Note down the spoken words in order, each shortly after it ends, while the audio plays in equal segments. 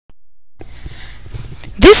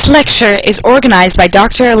This lecture is organized by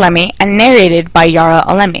Dr. Alemi and narrated by Yara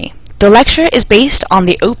Alemi. The lecture is based on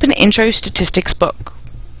the Open Intro Statistics book.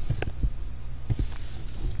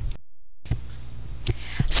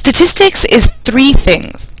 Statistics is three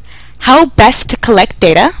things: how best to collect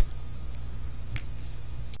data,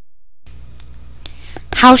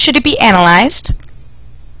 how should it be analyzed,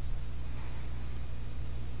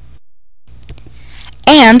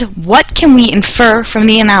 and what can we infer from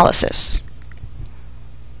the analysis.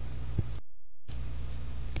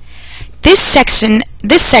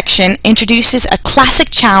 This section introduces a classic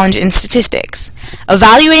challenge in statistics,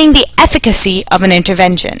 evaluating the efficacy of an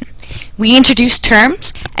intervention. We introduce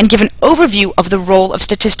terms and give an overview of the role of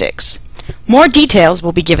statistics. More details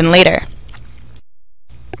will be given later.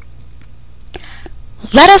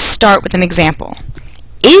 Let us start with an example.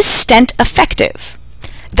 Is stent effective?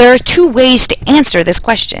 There are two ways to answer this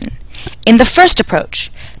question. In the first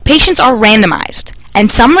approach, patients are randomized,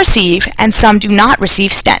 and some receive and some do not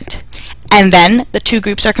receive stent. And then the two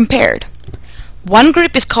groups are compared. One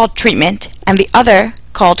group is called treatment and the other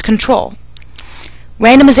called control.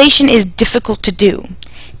 Randomization is difficult to do.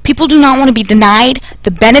 People do not want to be denied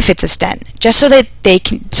the benefits of stent just so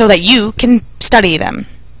that you can study them.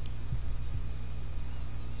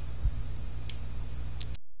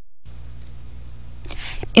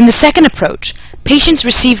 In the second approach, patients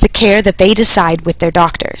receive the care that they decide with their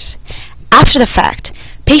doctors. After the fact,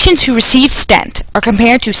 patients who received stent are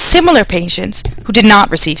compared to similar patients who did not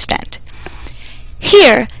receive stent.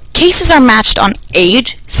 Here, cases are matched on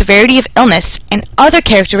age, severity of illness, and other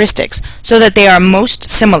characteristics so that they are most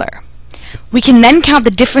similar. We can then count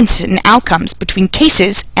the difference in outcomes between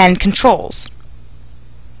cases and controls.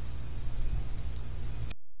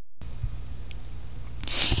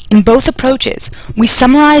 In both approaches, we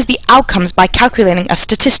summarize the outcomes by calculating a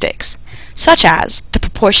statistics, such as the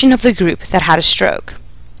proportion of the group that had a stroke.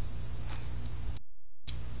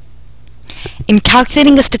 In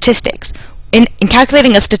calculating a statistic,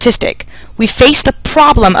 we face the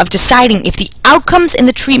problem of deciding if the outcomes in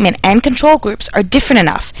the treatment and control groups are different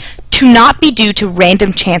enough to not be due to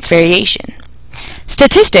random chance variation.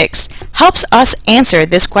 Statistics helps us answer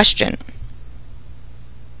this question.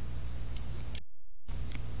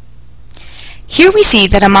 Here we see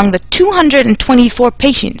that among the 224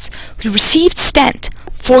 patients who received stent,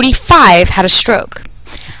 45 had a stroke.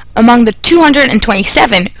 Among the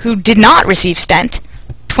 227 who did not receive stent,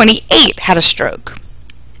 28 had a stroke.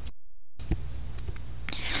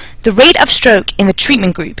 The rate of stroke in the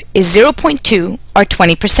treatment group is 0.2 or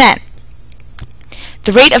 20%.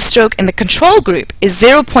 The rate of stroke in the control group is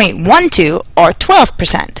 0.12 or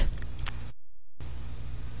 12%.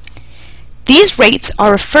 These rates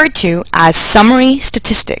are referred to as summary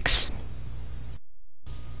statistics.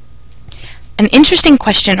 An interesting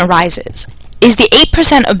question arises. Is the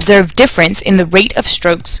 8% observed difference in the rate of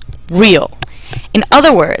strokes real? In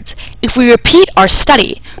other words, if we repeat our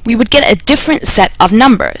study, we would get a different set of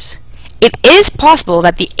numbers. It is possible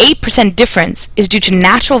that the 8% difference is due to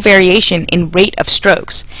natural variation in rate of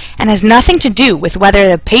strokes and has nothing to do with whether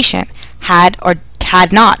the patient had or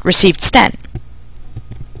had not received stent.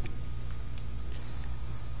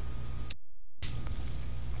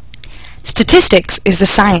 Statistics is the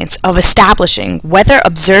science of establishing whether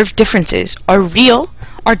observed differences are real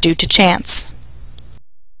or due to chance.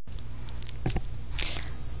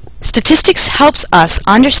 Statistics helps us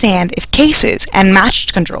understand if cases and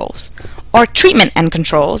matched controls, or treatment and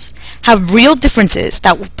controls, have real differences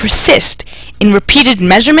that will persist in repeated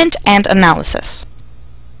measurement and analysis.